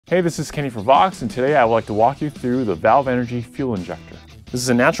Hey, this is Kenny from Vox, and today I would like to walk you through the Valvenergy Fuel Injector. This is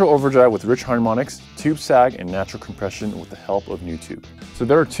a natural overdrive with rich harmonics, tube sag, and natural compression with the help of Nutube. So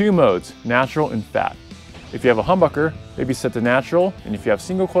there are two modes, natural and fat. If you have a humbucker, maybe set to natural, and if you have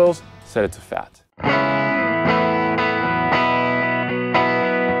single coils, set it to fat.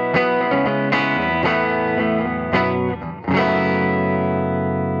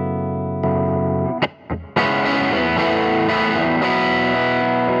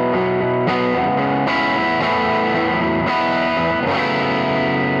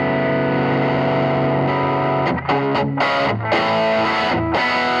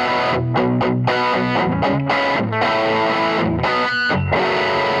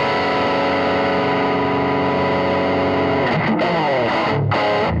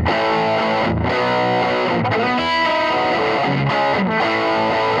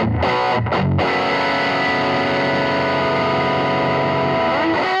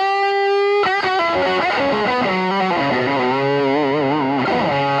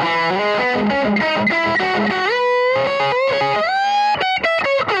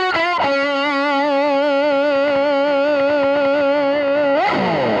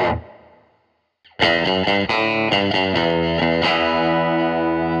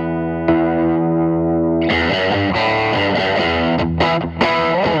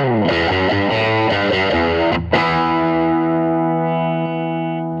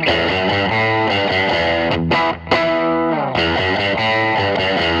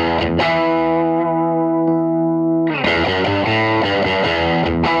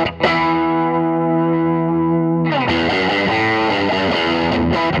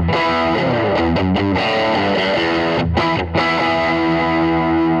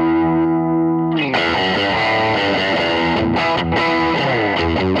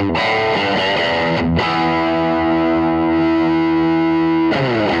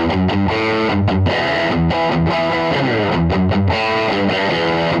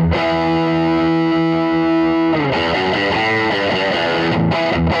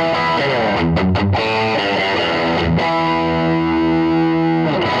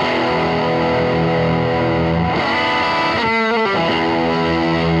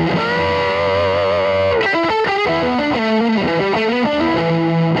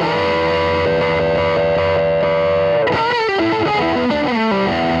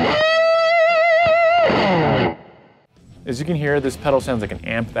 As you can hear, this pedal sounds like an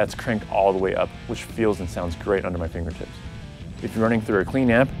amp that's cranked all the way up, which feels and sounds great under my fingertips. If you're running through a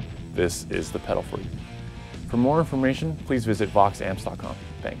clean amp, this is the pedal for you. For more information, please visit voxamps.com.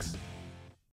 Thanks.